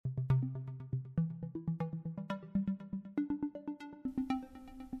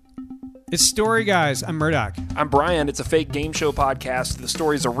It's Story Guys. I'm Murdoch. I'm Brian. It's a fake game show podcast. The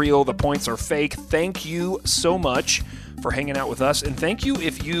stories are real. The points are fake. Thank you so much for hanging out with us. And thank you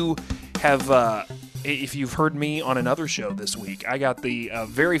if you have, if you've heard me on another show this week. I got the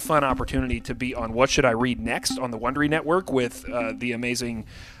very fun opportunity to be on What Should I Read Next on the Wondery Network with the amazing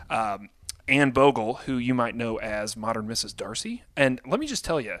Anne Bogle, who you might know as Modern Mrs. Darcy. And let me just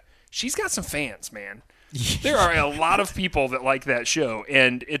tell you, she's got some fans, man. There are a lot of people that like that show,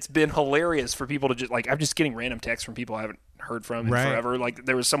 and it's been hilarious for people to just, like, I'm just getting random texts from people I haven't heard from in forever. Like,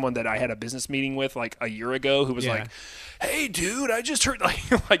 there was someone that I had a business meeting with, like, a year ago who was like, hey, dude, I just heard,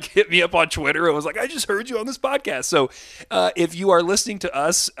 like hit me up on Twitter and was like, I just heard you on this podcast. So if you are listening to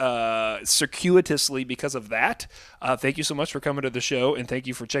us circuitously because of that, thank you so much for coming to the show, and thank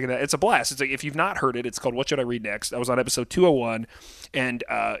you for checking that. It's a blast. It's like, if you've not heard it, it's called What Should I Read Next? I was on episode 201, and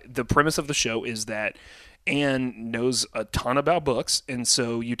the premise of the show is that Anne knows a ton about books, and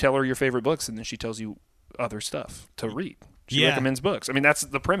so you tell her your favorite books, and then she tells you other stuff to read. She recommends books. I mean, that's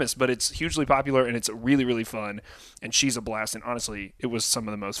the premise, but it's hugely popular, and it's really, really fun, and she's a blast, and honestly, it was some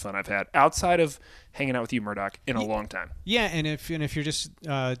of the most fun I've had, outside of hanging out with you, Murdoch, in a long time. Yeah, and if you're just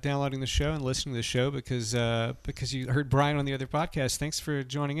downloading the show and listening to the show because you heard Brian on the other podcast, thanks for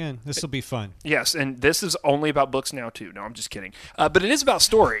joining in. This will be fun. Yes, and this is only about books now, too. No, I'm just kidding. But it is about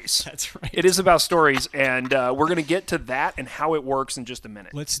stories. That's right. It is about stories, and we're going to get to that and how it works in just a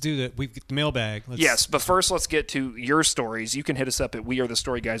minute. Let's do that. We've got the mailbag. Yes, but first let's get to your stories. You can hit us up at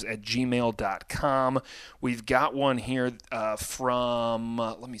wearethestoryguys@gmail.com. We've got one here from,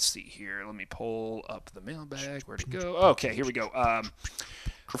 let me see here. Let me pull up the mailbag. Where'd it go? Okay, here we go.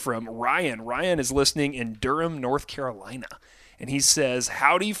 From Ryan. Ryan is listening in Durham, North Carolina. And he says,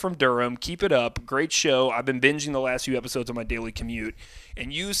 howdy from Durham. Keep it up. Great show. I've been binging the last few episodes on my daily commute.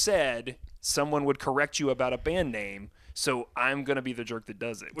 And you said someone would correct you about a band name, so I'm going to be the jerk that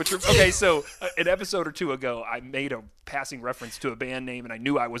does it. Okay, so an episode or two ago, I made a passing reference to a band name, and I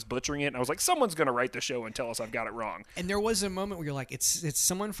knew I was butchering it, and I was like, someone's going to write the show and tell us I've got it wrong. And there was a moment where you're like, it's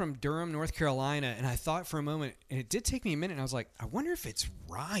someone from Durham, North Carolina, and I thought for a moment, and it did take me a minute, and I was like, I wonder if it's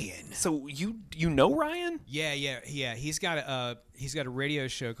Ryan. So you know Ryan? Yeah. He's got a radio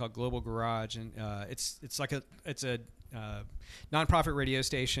show called Global Garage, and it's a nonprofit radio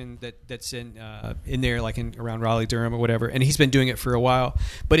station that's in there, like around Raleigh, Durham, or whatever. And he's been doing it for a while.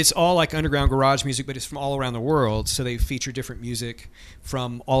 But it's all like underground garage music, but it's from all around the world. So they feature different music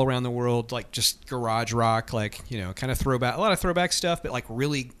from all around the world, like just garage rock, like, kind of throwback, a lot of throwback stuff, but like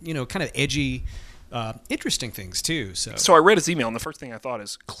really, kind of edgy, interesting things too. So I read his email, and the first thing I thought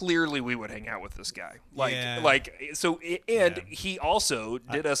is, clearly we would hang out with this guy. He also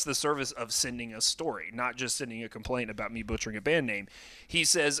did us the service of sending a story, not just sending a complaint about me butchering a band name. He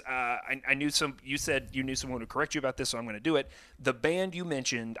says, you said you knew someone would correct you about this, so I'm going to do it. The band you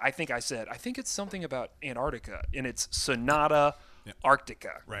mentioned, I think it's something about Antarctica, and it's Sonata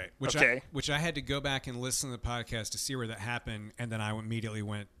Arctica. Right. Which I had to go back and listen to the podcast to see where that happened, and then I immediately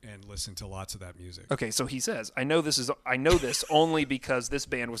went and listened to lots of that music. Okay, so he says, I know this only because this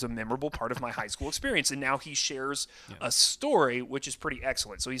band was a memorable part of my high school experience, and now he shares a story which is pretty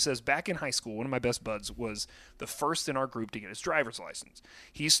excellent. So he says, back in high school, one of my best buds was the first in our group to get his driver's license.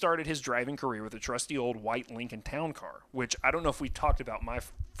 He started his driving career with a trusty old white Lincoln Town Car, which I don't know if we talked about my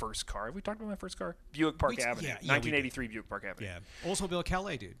first car. Have we talked about my first car? Buick Park Avenue. 1983 Buick Park Avenue. Yeah. Oldsmobile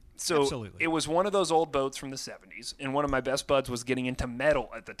Calais, dude. So absolutely. It was one of those old boats from the 70s, and one of my best buds was getting into metal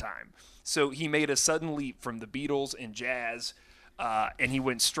at the time. So he made a sudden leap from the Beatles and jazz, and he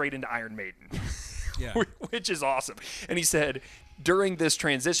went straight into Iron Maiden, which is awesome. And he said, during this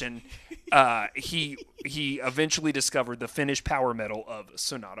transition, he eventually discovered the Finnish power metal of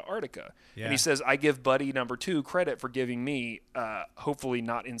Sonata Arctica. Yeah. And he says, I give Buddy number 2 credit for giving me, hopefully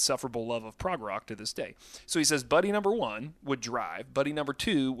not insufferable love of prog rock to this day. So he says, Buddy number 1 would drive, Buddy number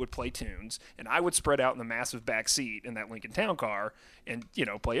 2 would play tunes, and I would spread out in the massive back seat in that Lincoln Town Car and,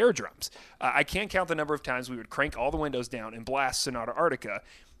 play air drums. I can't count the number of times we would crank all the windows down and blast Sonata Arctica.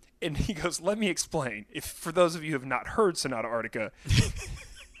 And he goes, let me explain. For those of you who have not heard Sonata Arctica,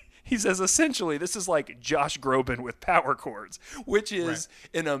 he says, essentially, this is like Josh Groban with power chords, which is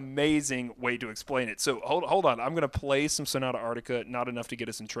an amazing way to explain it. So hold on. I'm going to play some Sonata Arctica, not enough to get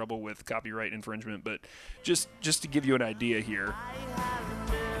us in trouble with copyright infringement, but just to give you an idea here.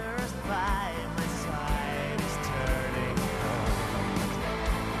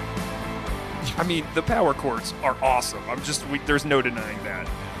 I mean, the power chords are awesome. There's no denying that.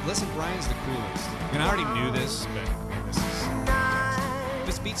 Listen, Brian's the coolest. I mean, I already knew this, but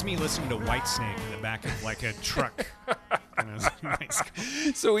this beats me listening to Whitesnake in the back of like a truck. Nice.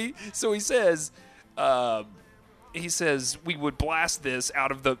 So he says, he says we would blast this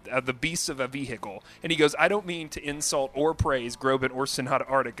out of the beasts of a vehicle, and he goes, I don't mean to insult or praise Groban or Sonata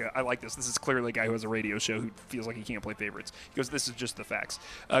Arctica. I like this. This is clearly a guy who has a radio show who feels like he can't play favorites. He goes, this is just the facts.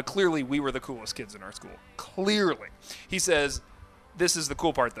 Clearly, we were the coolest kids in our school. Clearly. He says, this is the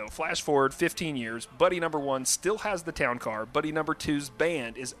cool part, though. Flash forward 15 years. Buddy number 1 still has the town car. Buddy number 2's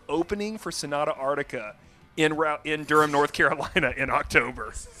band is opening for Sonata Arctica in Durham, North Carolina in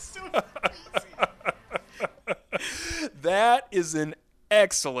October. That is an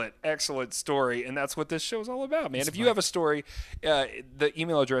excellent, excellent story, and that's what this show is all about, man. If you have a story, the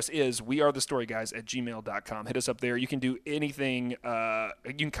email address is wearethestoryguys@gmail.com. Hit us up there. You can do anything.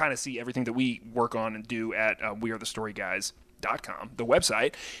 You can kind of see everything that we work on and do at wearethestoryguys.com, the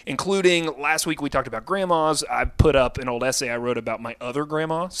website, including last week we talked about grandmas. I put up an old essay I wrote about my other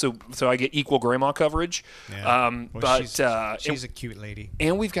grandma, so I get equal grandma coverage. Yeah. But she's a cute lady.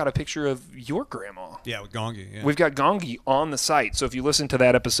 And we've got a picture of your grandma. Yeah, with Gongi. Yeah. We've got Gongi on the site, so if you listen to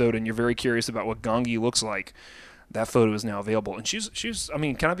that episode and you're very curious about what Gongi looks like, that photo is now available. And she's I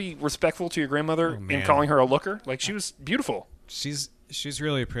mean, can I be respectful to your grandmother in calling her a looker? Like, she was beautiful. She's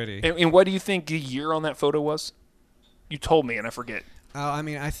really pretty. And what do you think the year on that photo was? You told me, and I forget. I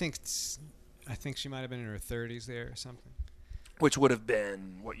mean, I think she might have been in her 30s there or something. Which would have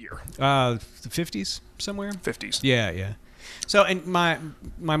been what year? The 50s somewhere. 50s. Yeah. So, and my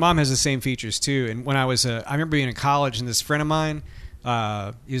mom has the same features too. And when I remember being in college, and this friend of mine,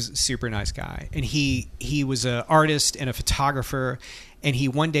 he was a super nice guy, and he was an artist and a photographer, and he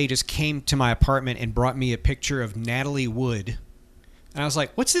one day just came to my apartment and brought me a picture of Natalie Wood. And I was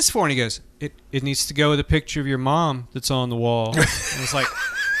like, what's this for? And he goes, it needs to go with a picture of your mom that's on the wall. And I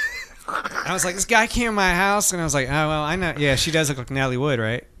was like, this guy came to my house, and I was like, oh, well, I know. Yeah, she does look like Natalie Wood,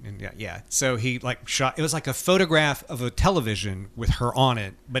 right? And yeah. So he shot, it was like a photograph of a television with her on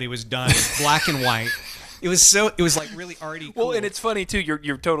it, but it was done in black and white. It was like really arty. Cool. Well, and it's funny too.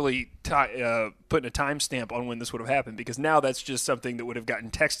 You're totally putting a timestamp on when this would have happened, because now that's just something that would have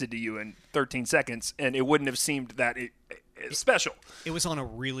gotten texted to you in 13 seconds, and it wouldn't have seemed that special. It was on a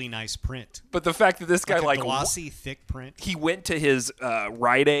really nice print. But the fact that this guy like a glossy, thick print. He went to his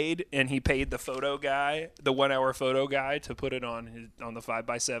Rite Aid and he paid the photo guy, the 1 hour photo guy, to put it on the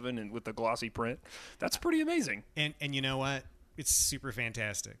 5x7 and with the glossy print. That's pretty amazing. And you know what? It's super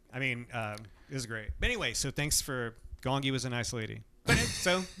fantastic. I mean, it was great. But anyway, so thanks for Gongi was a nice lady. But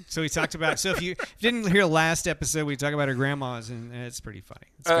so we talked about. So if you didn't hear last episode, we talked about our grandmas, and it's pretty funny.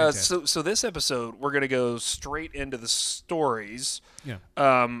 It's so this episode we're gonna go straight into the stories. Yeah.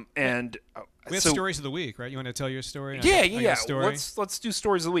 And we have stories of the week, right? You want to tell your story? Yeah. Let's do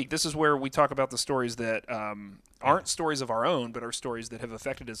stories of the week. This is where we talk about the stories that aren't stories of our own, but are stories that have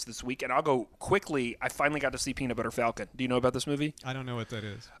affected us this week. And I'll go quickly. I finally got to see Peanut Butter Falcon. Do you know about this movie? I don't know what that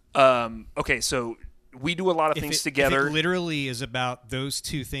is. Okay, so we do a lot of things together. If it literally is about those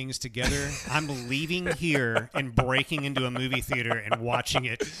two things together, I'm leaving here and breaking into a movie theater and watching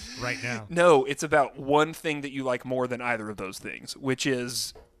it right now. No, it's about one thing that you like more than either of those things, which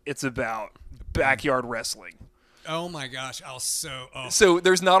is it's about backyard wrestling. Oh my gosh, So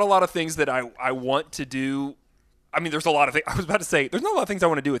there's not a lot of things that I want to do. I mean, there's a lot of things. I was about to say, there's not a lot of things I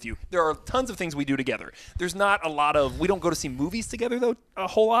want to do with you. There are tons of things we do together. There's not a lot of, we don't go to see movies together, though, a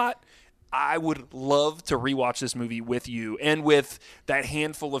whole lot. I would love to rewatch this movie with you and with that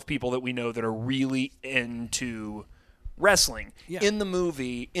handful of people that we know that are really into wrestling. Yeah. In the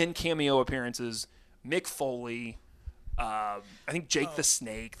movie, in cameo appearances, Mick Foley, I think Jake the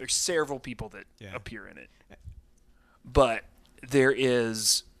Snake. There's several people that appear in it. But there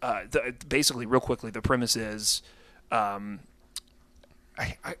is, basically, real quickly, the premise is, I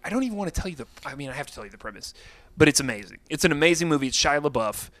don't even want to tell you I have to tell you the premise. But it's amazing. It's an amazing movie. It's Shia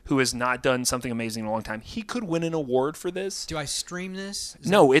LaBeouf, who has not done something amazing in a long time. He could win an award for this. Do I stream this?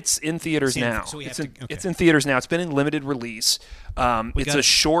 No, it's in theaters now. So it's in theaters now. It's been in limited release. It's a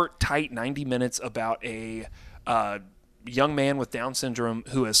short, tight 90 minutes about a young man with Down syndrome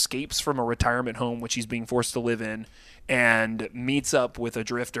who escapes from a retirement home, which he's being forced to live in, and meets up with a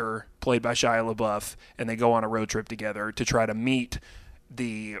drifter played by Shia LaBeouf, and they go on a road trip together to try to meet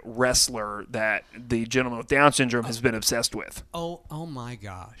the wrestler that the gentleman with Down syndrome has been obsessed with. Oh my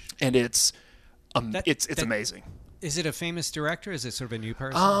gosh! And it's amazing. Is it a famous director? Is it sort of a new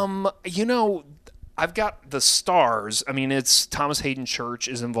person? I've got the stars. I mean, it's Thomas Hayden Church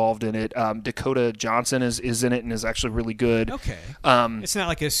is involved in it. Dakota Johnson is in it and is actually really good. Okay. It's not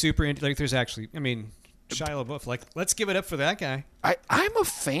like a super like. There's actually, Shia LaBeouf. Like, let's give it up for that guy. I'm a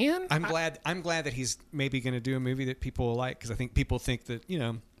fan. I'm glad that he's maybe going to do a movie that people will like, because I think people think that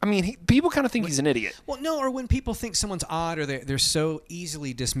people kind of think he's an idiot. Well, no, or when people think someone's odd or they're so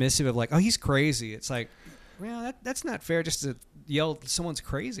easily dismissive of like, oh, he's crazy. It's like, well, that's not fair just to yell someone's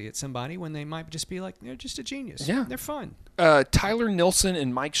crazy at somebody when they might just be like, they're just a genius. Yeah. They're fun. Tyler Nilson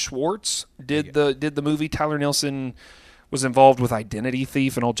and Mike Schwartz did the movie. Tyler Nilson was involved with Identity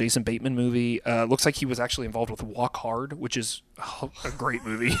Thief, an old Jason Bateman movie. Looks like he was actually involved with Walk Hard, which is a great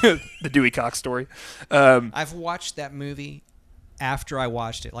movie, the Dewey Cox story. I've watched that movie after I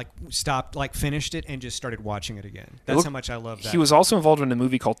watched it, finished it and just started watching it again. That's how much I love that. He was also involved in a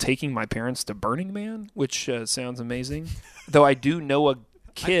movie called Taking My Parents to Burning Man, which sounds amazing. Though I do know a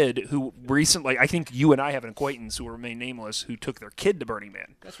kid who recently, I think you and I have an acquaintance who will remain nameless, who took their kid to Burning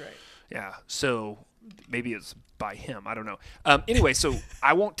Man. That's right. Yeah, so maybe it's by him. I don't know. Anyway, so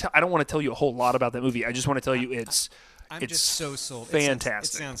I don't want to tell you a whole lot about that movie. I just want to tell you it's just so sold.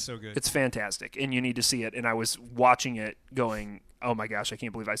 Fantastic. It sounds so good. It's fantastic, and you need to see it. And I was watching it going, oh my gosh, I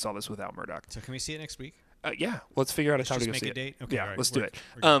can't believe I saw this without Murdoch. So can we see it next week? Yeah, let's figure out a time to go make see a date? it. Okay, Yeah, all right. let's do it.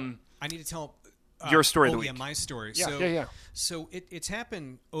 I need to tell your story of the week. Yeah, my story. Yeah, so, yeah. So it's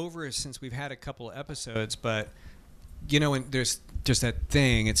happened over since we've had a couple episodes, but and there's just that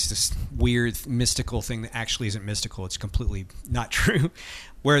thing. It's this weird mystical thing that actually isn't mystical. It's completely not true.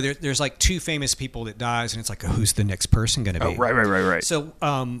 Where there's like two famous people that dies, and it's like, who's the next person going to be? Oh, right. So,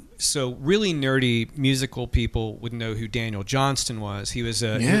 so really nerdy musical people would know who Daniel Johnston was. He was he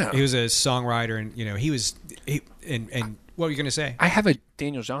was a songwriter, and and what were you going to say? I have a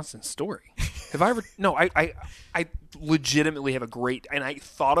Daniel Johnston story. Have I ever? No, I legitimately have a great. And I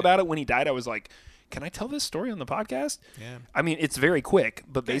thought about it when he died. I was like, can I tell this story on the podcast? Yeah. I mean, it's very quick,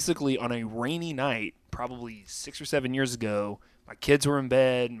 but basically on a rainy night, probably 6 or 7 years ago, my kids were in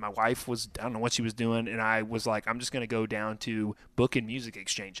bed, and my wife was, I don't know what she was doing, and I was like, I'm just going to go down to Book and Music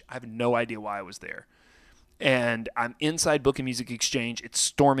Exchange. I have no idea why I was there. And I'm inside Book and Music Exchange. It's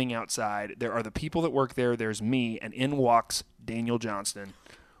storming outside. There are the people that work there. There's me, and in walks Daniel Johnston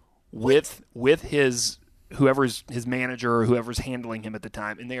with his whoever's his manager or whoever's handling him at the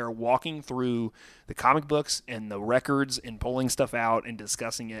time, and they are walking through the comic books and the records and pulling stuff out and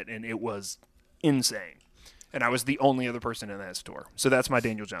discussing it, and it was insane. And I was the only other person in that store. So that's my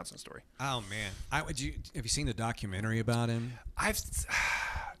Daniel Johnston story. Oh man, have you seen the documentary about him?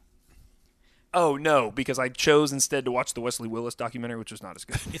 Oh no, because I chose instead to watch the Wesley Willis documentary, which was not as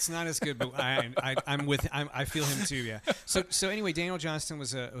good. It's not as good, but I feel him too. Yeah. So anyway, Daniel Johnston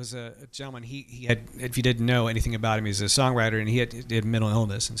was a gentleman. He had, if you didn't know anything about him, he's a songwriter, and he had mental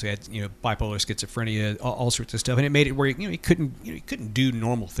illness, and so he had bipolar, schizophrenia, all sorts of stuff, and it made it where he couldn't do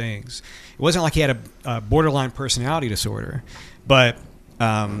normal things. It wasn't like he had a borderline personality disorder, but.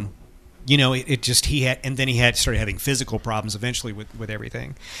 It just he had started having physical problems eventually with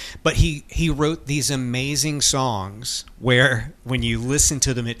everything, but he wrote these amazing songs where when you listen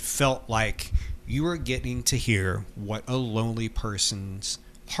to them, it felt like you were getting to hear what a lonely person's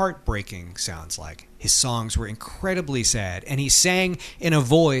heartbreaking sounds like. His songs were incredibly sad, and he sang in a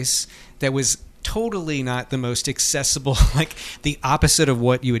voice that was totally not the most accessible, like the opposite of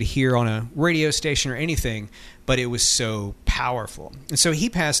what you would hear on a radio station or anything, but it was so powerful. And so he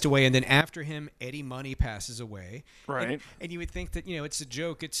passed away, and then after him, Eddie Money passes away. Right. And you would think that, it's a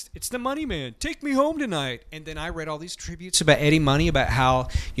joke. It's the Money Man. Take me home tonight. And then I read all these tributes about Eddie Money, about how,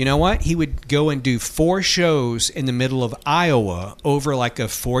 he would go and do 4 shows in the middle of Iowa over like a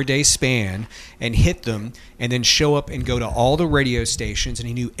 4-day span and hit them, and then show up and go to all the radio stations, and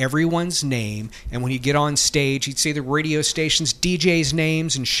he knew everyone's name. And when he'd get on stage, he'd say the radio station's DJ's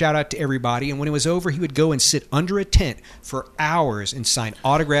names and shout out to everybody. And when it was over, he would go and sit under a tent for hours and sign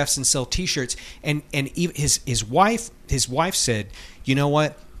autographs and sell T-shirts. And even his wife said, you know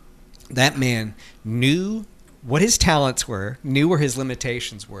what? That man knew what his talents were, knew where his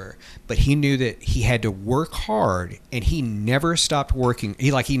limitations were, but he knew that he had to work hard, and he never stopped working.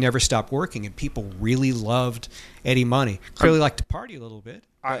 He never stopped working, and people really loved Eddie Money. Clearly liked to party a little bit.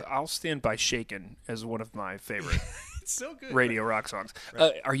 I'll stand by Shaken as one of my favorite It's so good. radio rock songs.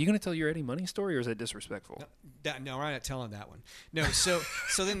 Right. Are you going to tell your Eddie Money story, or is that disrespectful? No, we're not telling that one. No, so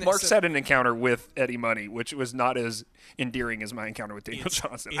then Mark's had an encounter with Eddie Money, which was not as endearing as my encounter with Daniel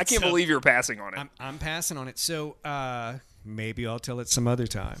Johnston. I can't believe you're passing on it. I'm passing on it. So maybe I'll tell it some other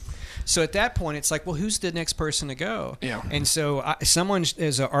time. So at that point, it's like, well, who's the next person to go? Yeah. And so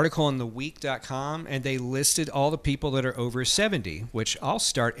there's an article on theweek.com, and they listed all the people that are over 70, which I'll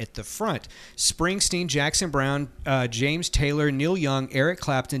start at the front. Springsteen, Jackson Browne, James Taylor, Neil Young, Eric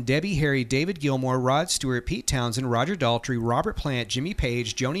Clapton, Debbie Harry, David Gilmour, Rod Stewart, Pete Townsend, Roger Daltrey, Robert Plant, Jimmy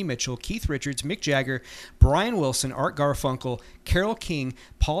Page, Joni Mitchell, Keith Richards, Mick Jagger, Brian Wilson, Art Garfunkel, Carole King,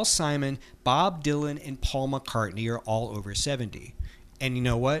 Paul Simon, Bob Dylan, and Paul McCartney are all over 70. And you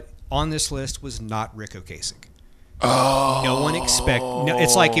know what? On this list was not Rick Ocasek. Oh. No one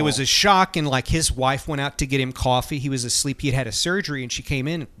it's like it was a shock, and like his wife went out to get him coffee. He was asleep. He had had a surgery, and she came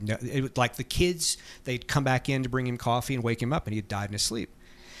in. Like the kids, they'd come back in to bring him coffee and wake him up, and he had died in his sleep.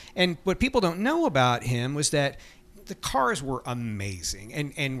 And what people don't know about him was that the Cars were amazing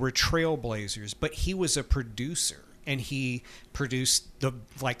and were trailblazers, but he was a producer. And he produced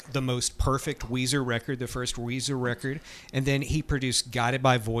the most perfect Weezer record, the first Weezer record. And then he produced Guided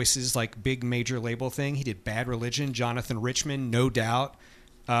by Voices, like big major label thing. He did Bad Religion, Jonathan Richman, No Doubt,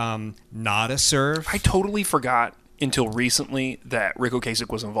 Nada Surf. I totally forgot until recently that Rick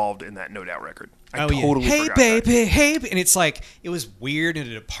Ocasek was involved in that No Doubt record. I totally Hey forgot baby, that. hey, and it's like it was weird and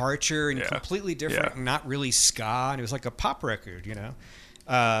a departure and Yeah. completely different, Yeah. and not really ska, and it was like a pop record, you know.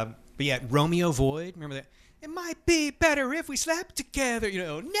 But yeah, Romeo Void, remember that? It might be better if we slept together, you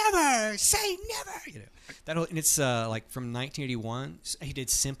know. Never say never, you know. That whole, and it's like from 1981. He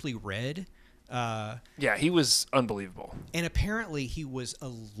did Simply Red. Yeah, he was unbelievable. And apparently he was a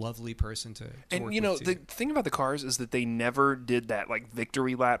lovely person to And work you know, with, the too. thing about the Cars is that they never did that like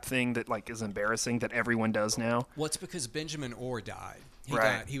victory lap thing that like is embarrassing that everyone does now. Well, it's because Benjamin Orr died.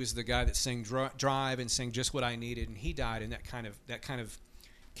 Right. He was the guy that sang Drive and sang Just What I Needed, and he died, and that kind of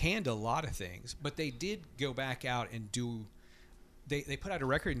canned a lot of things. But they did go back out and do. They put out a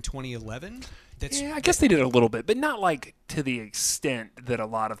record in 2011. Yeah, I guess they did a little bit, but not like to the extent that a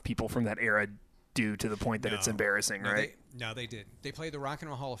lot of people from that era do, to the point that it's embarrassing, right? They did. They played the Rock and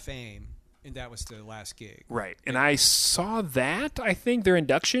Roll Hall of Fame, and that was the last gig. Right. And I saw that, I think, their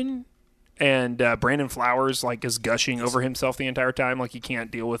induction, and Brandon Flowers like is gushing over himself the entire time, like he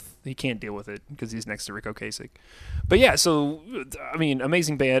can't deal with it because he's next to Rick Ocasek. But yeah, so I mean,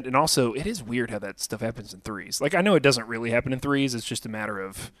 amazing band, and also it is weird how that stuff happens in threes. Like I know it doesn't really happen in threes; it's just a matter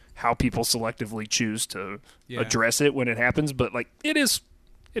of how people selectively choose to address it when it happens. But like it is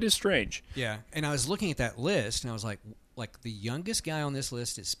strange. Yeah, and I was looking at that list, and I was like the youngest guy on this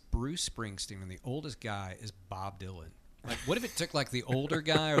list is Bruce Springsteen, and the oldest guy is Bob Dylan. Like, what if it took like the older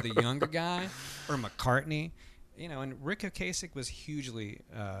guy or the younger guy or McCartney? You know, and Rick Ocasek was hugely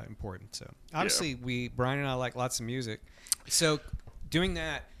important. So obviously, Brian and I like lots of music. So doing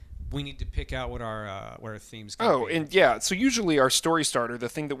that, we need to pick out what our themes. Oh, and yeah, so usually our story starter, the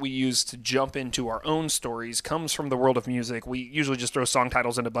thing that we use to jump into our own stories, comes from the world of music. We usually just throw song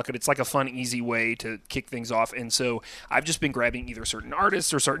titles in a bucket. It's like a fun, easy way to kick things off. And so I've just been grabbing either certain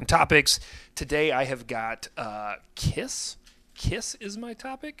artists or certain topics. Today I have got Kiss. Kiss is my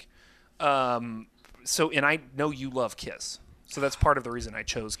topic. And I know you love Kiss. So that's part of the reason I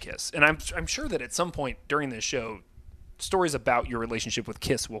chose Kiss. And I'm sure that at some point during this show, stories about your relationship with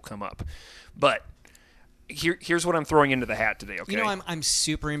Kiss will come up. But here's what I'm throwing into the hat today, okay? You know, I'm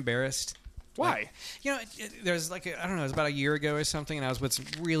super embarrassed. Why? Like, you know, there's like I don't know, it was about a year ago or something, and I was with some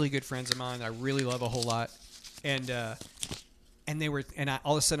really good friends of mine that I really love a whole lot, and all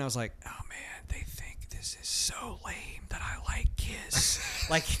of a sudden I was like, oh man, they think this is so lame that I like Kiss.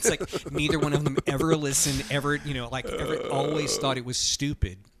 Like it's like neither one of them ever listened, ever always thought it was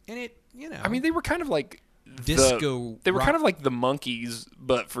stupid, and it, you know. I mean, they were kind of like disco. They were rock, kind of like the Monkees,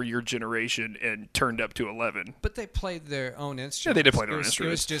 but for your generation and turned up to 11. but they played their own instruments. Yeah, they did play their own It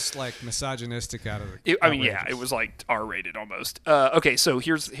instruments. was just like misogynistic out of the. It was like R-rated almost. Okay, so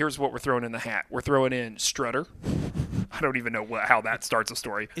here's what we're throwing in the hat. We're throwing in Strutter. I don't even know how that starts a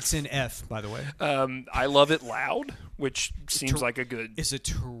story. It's in F, by the way. I Love It Loud, which seems like a good. It's a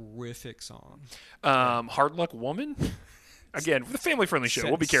terrific song. Hard Luck Woman. Again, the family-friendly show.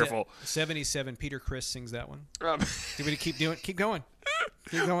 We'll be careful. 77. Peter Criss sings that one. Um, Do we keep doing? Keep going.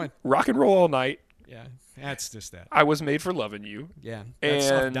 Keep going. Rock and Roll All Night. Yeah, that's just that. I Was Made for Loving You. Yeah,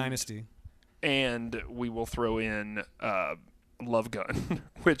 that's off And- Dynasty. And we will throw in Love Gun,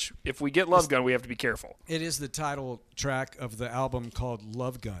 which if we get Love Gun, we have to be careful. It is the title track of the album called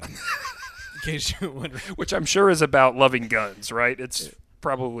Love Gun. In case you're wondering. Which I'm sure is about loving guns, right? It's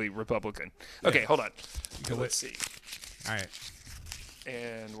probably Republican. Okay, hold on. Let's see. All right.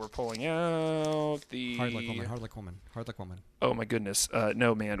 And we're pulling out the... Hard Like Woman. Hard Like Woman. Hard Like Woman. Oh, my goodness.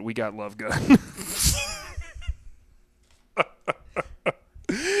 No, man, we got Love Gun.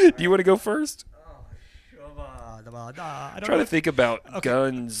 Do you want to go first? I Try to think about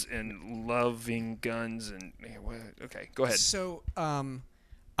guns and loving guns and... Okay, go ahead. So,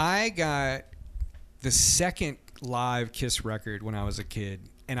 I got the second live Kiss record when I was a kid,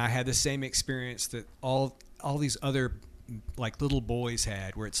 and I had the same experience that all these other like little boys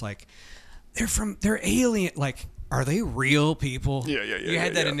had, where it's like they're alien. Like, are they real people? Yeah. You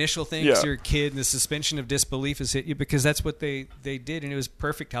had that initial thing as you're a kid, and the suspension of disbelief has hit you because that's what they did, and it was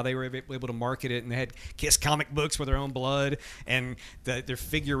perfect how they were able to market it, and they had Kiss comic books with their own blood and their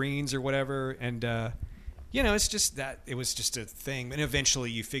figurines or whatever, and it's just that it was just a thing, and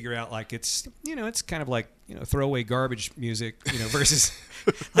eventually you figure out like it's it's kind of like throwaway garbage music, versus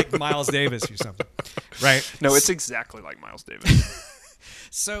like Miles Davis or something, right? No, it's exactly like Miles Davis.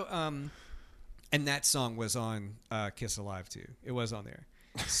 So, and that song was on Kiss Alive too. It was on there.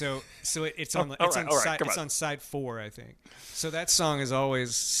 So it's on it's on side 4, I think. So that song has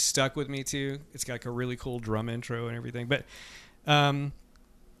always stuck with me too. It's got like a really cool drum intro and everything. But, so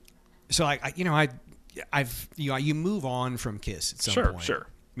you move on from Kiss at some point,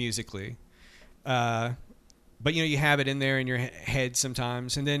 musically. But you have it in there in your head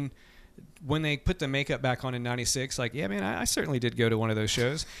sometimes, and then when they put the makeup back on in '96, like, yeah, man, I certainly did go to one of those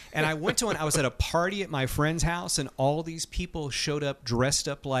shows. And I went to one. I was at a party at my friend's house, and all these people showed up dressed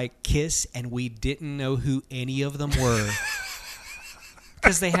up like Kiss, and we didn't know who any of them were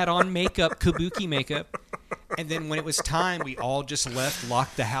because they had on makeup, kabuki makeup. And then when it was time, we all just left,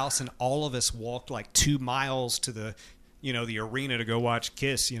 locked the house, and all of us walked like 2 miles to the, the arena to go watch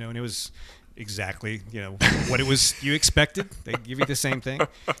Kiss. And it was exactly what it was you expected. They give you the same thing,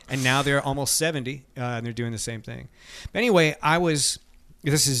 and now they're almost 70 and they're doing the same thing. But anyway,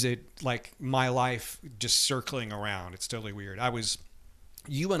 this is like my life just circling around. It's totally weird.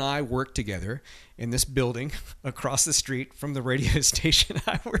 You and I worked together in this building across the street from the radio station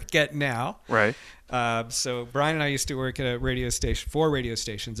I work at now. Right. So Brian and I used to work at 4 radio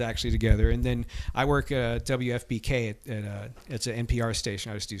stations actually together. And then I work at WFBK it's an NPR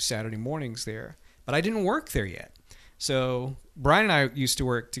station. I just do Saturday mornings there. But I didn't work there yet. So Brian and I used to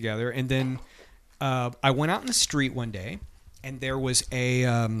work together. And then I went out in the street one day, and there was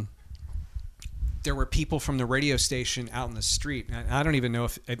there were people from the radio station out in the street. And I don't even know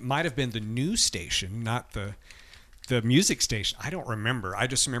if it might have been the news station, not the music station. I don't remember. I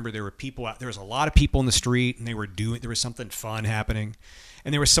just remember there were people out. There was a lot of people in the street, and there was something fun happening.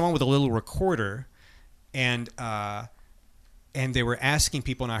 And there was someone with a little recorder, and they were asking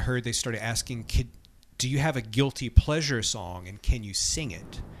people, and I heard they started asking, do you have a guilty pleasure song, and can you sing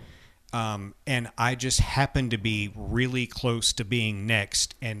it? And I just happened to be really close to being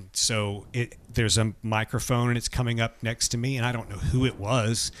next, and so there's a microphone, and it's coming up next to me, and I don't know who it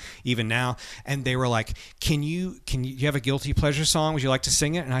was even now. And they were like, "Can you have a guilty pleasure song? Would you like to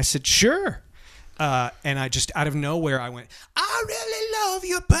sing it?" And I said, "Sure." And I just out of nowhere I went, "I really love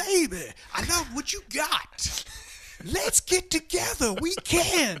you, baby. I love what you got. Let's get together. We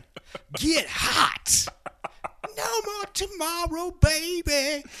can get hot. No more tomorrow,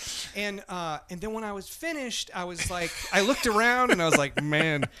 baby." And then when I was finished, I was like, I looked around and I was like,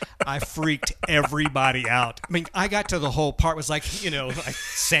 man, I freaked everybody out. I mean, I got to the whole part was like, I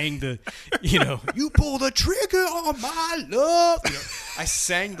sang the, you pull the trigger on my love. I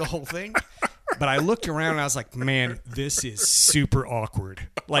sang the whole thing. But I looked around and I was like, man, this is super awkward.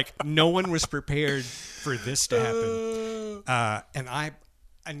 Like, no one was prepared for this to happen. And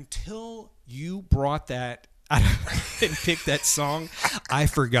until you brought that and picked that song, I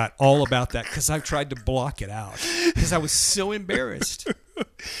forgot all about that because I tried to block it out because I was so embarrassed.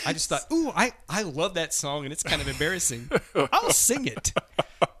 I just thought, ooh, I love that song and it's kind of embarrassing. I'll sing it.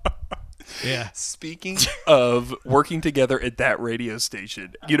 Yeah. Speaking of working together at that radio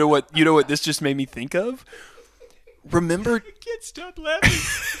station, you know what this just made me think of? Remember? I can't stop laughing.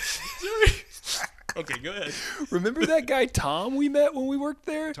 Sorry. Okay, go ahead. Remember that guy Tom we met when we worked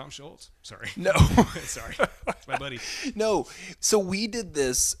there? Tom Schultz. Sorry. No. Sorry. It's my buddy. No. So we did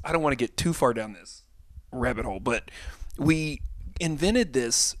this. I don't want to get too far down this rabbit hole, but we invented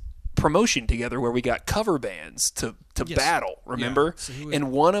this promotion together where we got cover bands to Yes. battle, remember? Yeah. So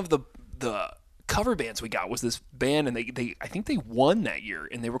and one of the cover bands we got was this band, and they I think they won that year,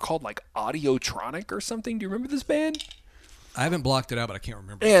 and they were called like Audiotronic or something. Do you remember this band? I haven't blocked it out, but I can't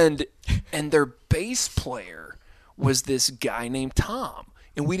remember. And their bass player was this guy named Tom.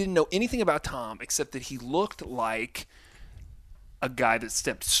 And we didn't know anything about Tom except that he looked like a guy that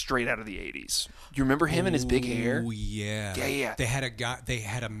stepped straight out of the 80s. Do you remember him and his big hair? Oh, yeah. Yeah. They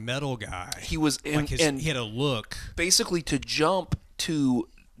had a metal guy. He was he had a look. Basically, to jump to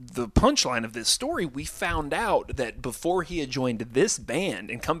the punchline of this story, we found out that before he had joined this band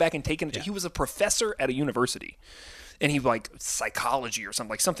and come back and taken it, he was a professor at a university. And he like psychology or something,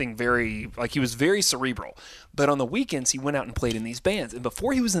 like something very, like he was very cerebral. But on the weekends, he went out and played in these bands. And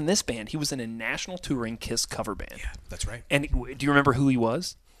before he was in this band, he was in a national touring Kiss cover band. Yeah, that's right. And do you remember who he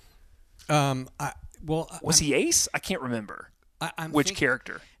was? Was he Ace? I can't remember. Which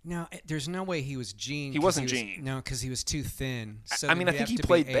character? No, there's no way he was Gene. He wasn't Gene. No, because he was too thin. So I mean, I think he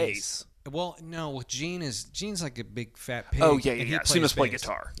played bass. Well, no, Gene's like a big fat pig. Oh, yeah, and yeah. he Sumas play bass.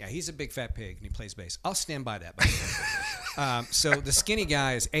 guitar. Yeah, he's a big fat pig and he plays bass. I'll stand by that. By the way. So the skinny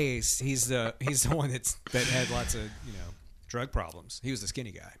guy is Ace. He's the one that had lots of drug problems. He was the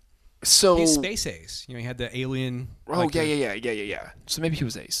skinny guy. So he's Space Ace. He had the alien. Oh, yeah. So maybe he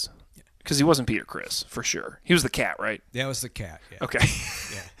was Ace. Because he wasn't Peter Criss, for sure. He was the cat, right? That was the cat, yeah. Okay.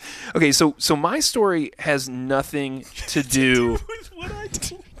 Yeah. Okay, so my story has nothing to do with what I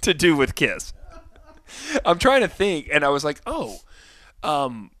do. to do with Kiss. I'm trying to think, and I was like,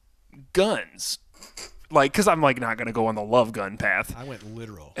 guns. Like, because I'm like not going to go on the love gun path. I went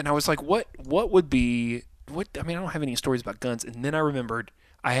literal. And I was like, what would be, I mean, I don't have any stories about guns. And then I remembered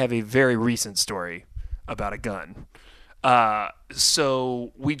I have a very recent story about a gun.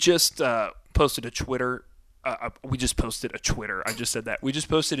 So we just posted a Twitter. I just said that. We just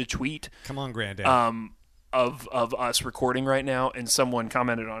posted a tweet. Come on, Granddad. Of us recording right now, and someone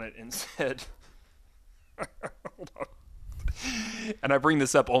commented on it and said, hold on. And I bring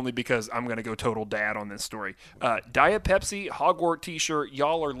this up only because I'm going to go total dad on this story. Diet Pepsi, Hogwarts t-shirt,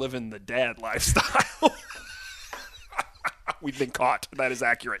 y'all are living the dad lifestyle. We've been caught. That is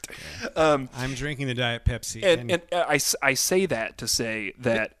accurate. I'm drinking the Diet Pepsi. And I say that to say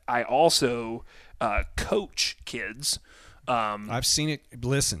that I also coach kids. I've seen it.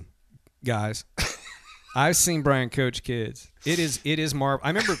 Listen, guys. I've seen Brian coach kids. It is marvelous. I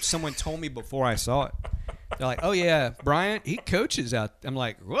remember someone told me before I saw it. They're like, "Oh yeah, Brian, he coaches out." I'm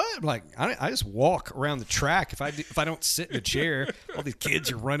like, "What?" I'm like, I just walk around the track. If I don't sit in a chair, all these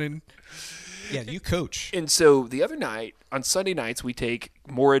kids are running. Yeah, you coach. And so the other night, on Sunday nights, we take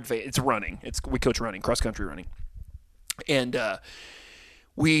more advanced. It's running. We coach running, cross country running, and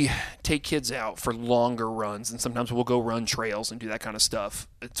we take kids out for longer runs, and sometimes we'll go run trails and do that kind of stuff.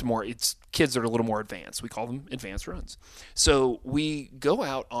 It's kids that are a little more advanced. We call them advanced runs. So we go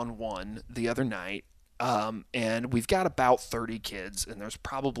out on one the other night, and we've got about 30 kids, and there's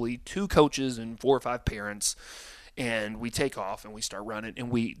probably 2 coaches and 4 or 5 parents. And we take off and we start running,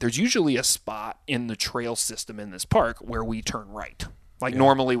 and there's usually a spot in the trail system in this park where we turn right. Like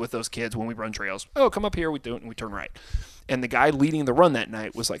normally with those kids when we run trails, come up here, we do it, and we turn right. And the guy leading the run that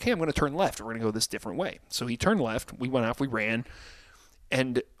night was like, hey, I'm going to turn left. We're going to go this different way. So he turned left. We went off. We ran.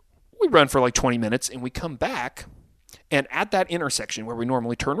 And we run for like 20 minutes. And we come back. And at that intersection where we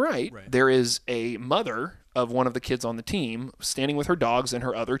normally turn right, there is a mother of one of the kids on the team standing with her dogs and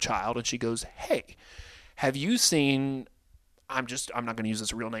her other child. And she goes, hey, have you seen – I'm not going to use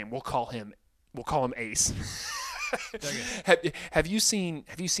this real name. We'll call him Ace. Have you seen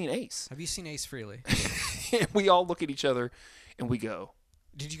Ace? Have you seen Ace Frehley? And we all look at each other and we go,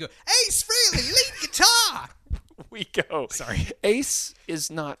 did you go, Ace Frehley, lead guitar? We go, sorry. Ace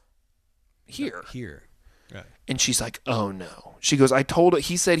is not here. Right. And she's like, oh no. She goes,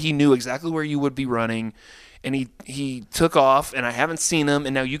 he said he knew exactly where you would be running, and he took off, and I haven't seen him,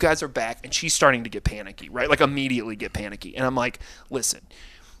 and now you guys are back. And she's starting to get panicky, right? Like immediately get panicky. And I'm like, listen,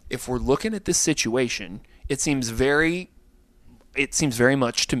 if we're looking at this situation, it seems very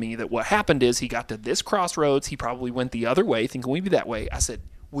much to me that what happened is he got to this crossroads. He probably went the other way, thinking we'd be that way. I said,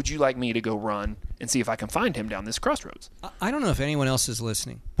 would you like me to go run and see if I can find him down this crossroads? I don't know if anyone else is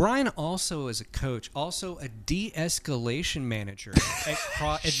listening. Brian also is a coach, also a de-escalation manager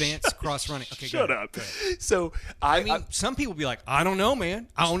at Advanced Cross Running. Okay, Shut up. So I mean, some people be like, I don't know, man.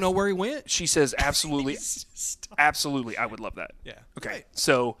 I don't know where he went. She says, absolutely, absolutely. I would love that. Yeah. Okay.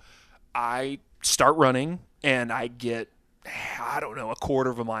 So I start running, and I get, I don't know, a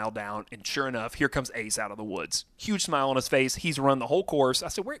quarter of a mile down, and sure enough, here comes Ace out of the woods. Huge smile on his face. He's run the whole course. I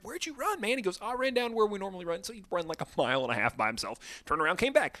said, where'd you run, man? He goes, I ran down where we normally run. So he ran like 1.5 miles by himself. Turned around,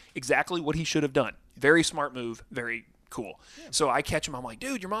 came back. Exactly what he should have done. Very smart move. Very cool. Yeah. So I catch him. I'm like,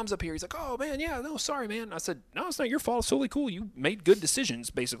 dude, your mom's up here. He's like, oh, man, yeah, no, sorry, man. I said, no, it's not your fault. It's totally cool. You made good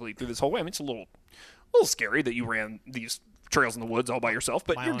decisions, basically, through this whole way. I mean, it's a little scary that you ran these trails in the woods all by yourself,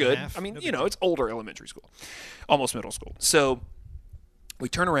 but you're good. I mean, it's older elementary school, almost middle school. So we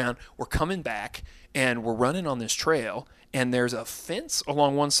turn around, we're coming back, and we're running on this trail, and there's a fence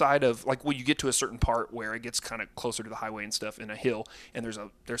along one side of, like, when you get to a certain part where it gets kind of closer to the highway and stuff, in a hill, and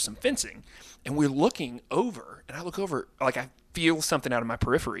there's some fencing, and we're looking over, and I look over, like, I feel something out of my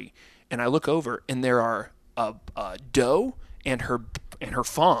periphery, and I look over, and there are a doe and her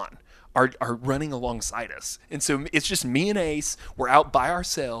fawn are running alongside us. And so it's just me and Ace. We're out by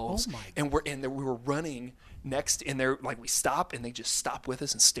ourselves, and we were running next, and they're like, we stop, and they just stop with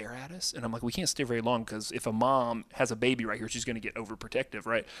us and stare at us. And I'm like, we can't stay very long because if a mom has a baby right here, she's going to get overprotective,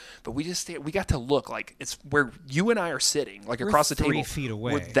 right? But we just we got to look like it's where you and I are sitting, like across the 3 table. feet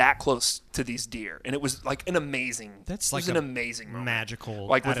away. We're that close to these deer, and it was like an amazing. That's it like was an amazing moment. magical,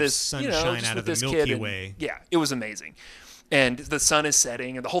 like out with of this sunshine, just out with of the this Milky kid, and, Way. yeah, it was amazing, and the sun is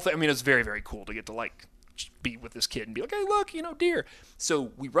setting, and the whole thing. I mean, it was very, very cool to get to like be with this kid and be like, hey, look, deer.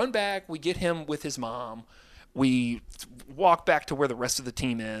 So we run back, we get him with his mom, we walk back to where the rest of the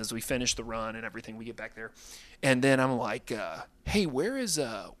team is, we finish the run and everything, we get back there, and then I'm like, hey, where's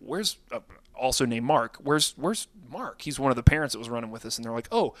also named Mark, where's Mark? He's one of the parents that was running with us. And they're like,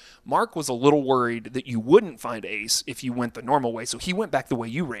 oh, Mark was a little worried that you wouldn't find Ace if you went the normal way, so he went back the way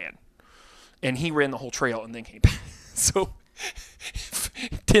you ran, and he ran the whole trail and then came back. So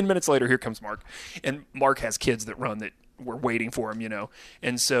 10 minutes later, here comes Mark. And Mark has kids that run that were waiting for him,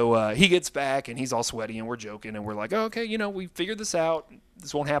 And so he gets back, and he's all sweaty, and we're joking, and we're like, oh, okay, we figured this out.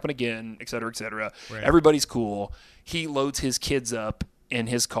 This won't happen again, et cetera, et cetera. Right. Everybody's cool. He loads his kids up in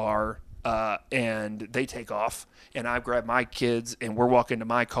his car, and they take off. And I grab my kids, and we're walking to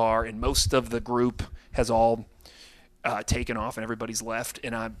my car, and most of the group has all taken off, and everybody's left.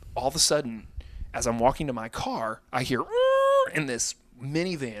 And all of a sudden, as I'm walking to my car, I hear, and this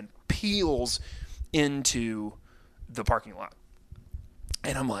minivan peels into the parking lot.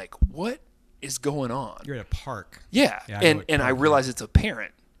 And I'm like, what is going on? You're at a park. Yeah. And I realize it's a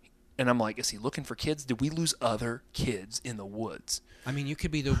parent. And I'm like, is he looking for kids? Did we lose other kids in the woods? I mean, you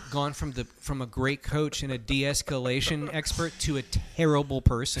could be gone from a great coach and a de-escalation expert to a terrible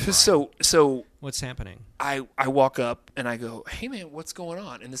person. So what's happening? I walk up and I go, hey man, what's going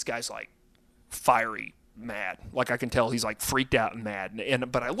on? And this guy's like fiery mad. Like I can tell he's like freaked out and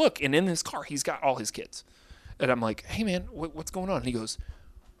mad. But I look, and in his car he's got all his kids. And I'm like, hey man, what's going on? And he goes,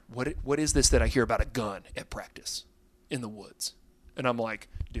 what is this that I hear about a gun at practice in the woods? And I'm like,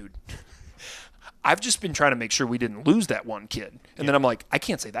 dude, I've just been trying to make sure we didn't lose that one kid. And then I'm like, I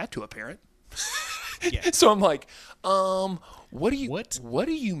can't say that to a parent. So I'm like, what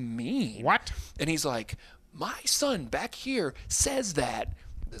do you mean? What? And he's like, my son back here says that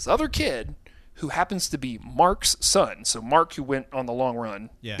this other kid who happens to be Mark's son, so Mark who went on the long run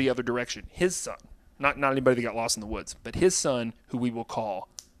the other direction, his son, not anybody that got lost in the woods, but his son, who we will call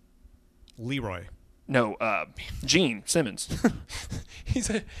Leroy. No, Gene Simmons.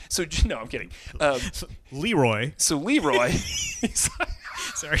 No, I'm kidding. Leroy. So Leroy, he's like,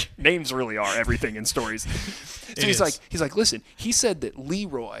 sorry, names really are everything in stories. So he's like, listen, he said that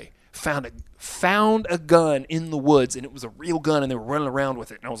Leroy found a gun in the woods, and it was a real gun, and they were running around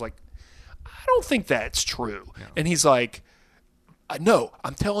with it. And I was like, I don't think that's true. No. And he's like, no,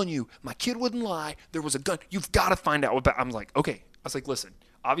 I'm telling you, my kid wouldn't lie. There was a gun. You've got to find out about. I'm like, okay. I was like, listen.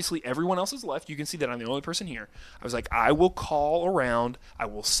 Obviously, everyone else is left. You can see that I'm the only person here. I was like, I will call around. I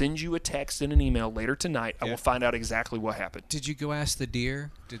will send you a text and an email later tonight. I will find out exactly what happened. Did you go ask the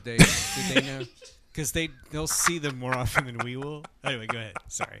deer? Did they know? Because they'll see them more often than we will. Anyway, go ahead.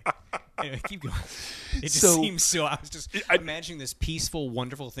 Sorry. Anyway, keep going. It just seems so. I was just imagining this peaceful,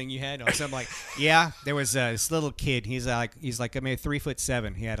 wonderful thing you had. So I'm like, yeah, there was this little kid. He's like I mean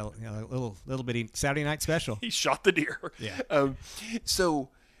 3'7". He had a little bitty Saturday night special. He shot the deer. Yeah. So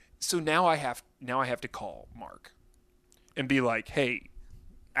now I have to call Mark and be like, hey,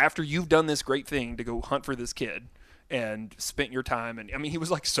 after you've done this great thing to go hunt for this kid and spent your time, and I mean, he was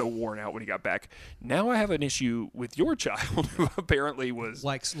like so worn out when he got back. Now I have an issue with your child, who apparently was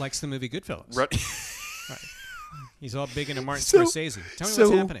likes the movie Goodfellas. Right. He's all big into Martin Scorsese. Tell me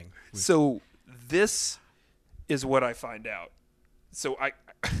what's happening. So this is what I find out. So I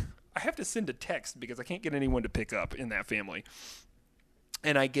have to send a text because I can't get anyone to pick up in that family,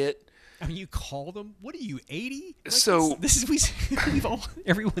 and I get. I mean, you call them? What are you, 80? Like so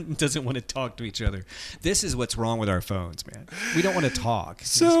everyone doesn't want to talk to each other. This is what's wrong with our phones, man. We don't want to talk. We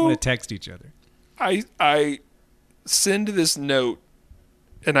just want to text each other. I send this note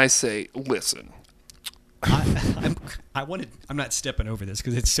and I say, listen. I'm not stepping over this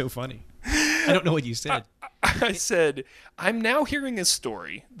because it's so funny. I don't know what you said. I said, I'm now hearing a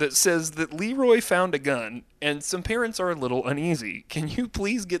story that says that Leroy found a gun and some parents are a little uneasy. Can you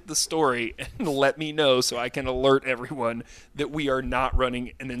please get the story and let me know so I can alert everyone that we are not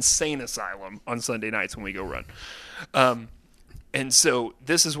running an insane asylum on Sunday nights when we go run? And so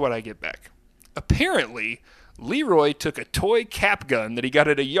this is what I get back. Apparently, Leroy took a toy cap gun that he got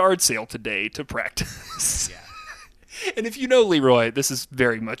at a yard sale today to practice. Yeah. And if you know Leroy, this is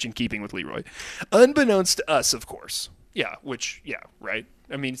very much in keeping with Leroy. Unbeknownst to us, of course. Yeah, right?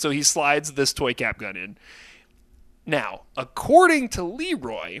 I mean, so he slides this toy cap gun in. Now, according to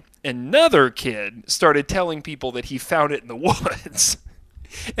Leroy, another kid started telling people that he found it in the woods.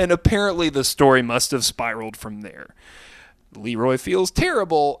 And apparently the story must have spiraled from there. Leroy feels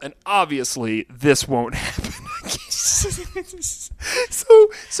terrible, and obviously this won't happen again.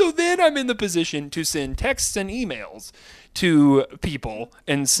 So then I'm in the position to send texts and emails to people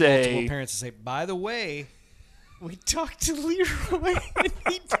and say... Multiple parents say, by the way, we talked to Leroy, and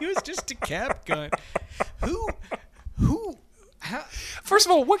he was just a cap gun. How? First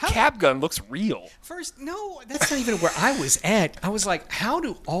of all, what cap gun looks real? First, no, that's not even where I was at. I was like, how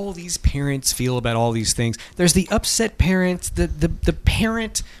do all these parents feel about all these things? There's the upset parents, the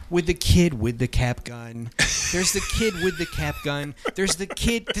parent with the kid with the cap gun. There's the kid with the cap gun. There's the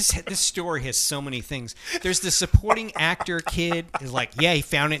kid. This story has so many things. There's the supporting actor kid is like, yeah, he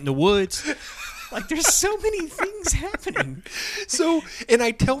found it in the woods. Like, there's so many things happening. So, and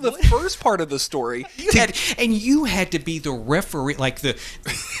I tell the first part of the story. You had to be the referee, like the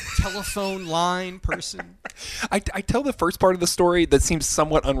telephone line person. I tell the first part of the story that seems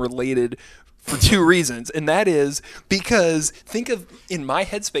somewhat unrelated for two reasons, and that is because think of in my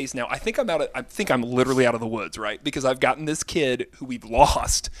headspace now. I think I'm literally out of the woods, right? Because I've gotten this kid who we've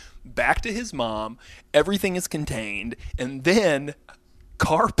lost back to his mom. Everything is contained, and then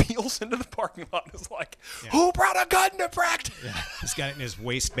car peels into the parking lot and is like, who brought a gun to practice? Yeah, he's got it in his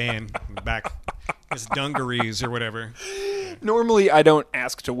waistband, in the back, his dungarees or whatever. Normally, I don't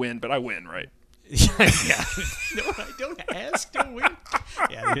ask to win, but I win, right? Yeah. No, I don't ask to win.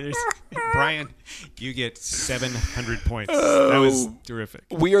 Yeah, Brian, you get 700 points. That was terrific.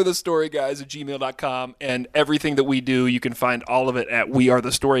 WeAreTheStoryGuys at gmail.com, and everything that we do, you can find all of it at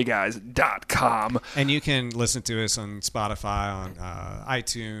WeAreTheStoryGuys.com. And you can listen to us on Spotify, on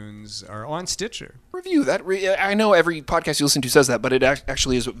iTunes, or on Stitcher. Review that. I know every podcast you listen to says that, but it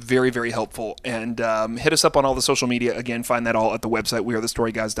actually is very, very helpful. And hit us up on all the social media. Again, find that all at the website,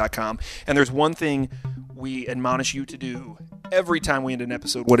 WeAreTheStoryGuys.com. And there's one thing we admonish you to do every time we end an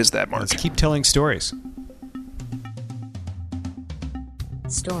episode. What is that, Mark? Let's keep telling stories.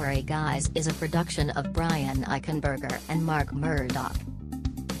 Story Guys is a production of Brian Eichenberger and Mark Murdoch.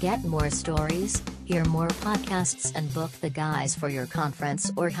 Get more stories, hear more podcasts, and book the guys for your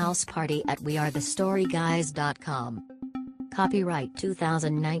conference or house party at WeAreTheStoryGuys.com. Copyright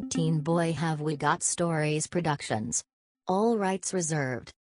 2019 Boy Have We Got Stories Productions. All rights reserved.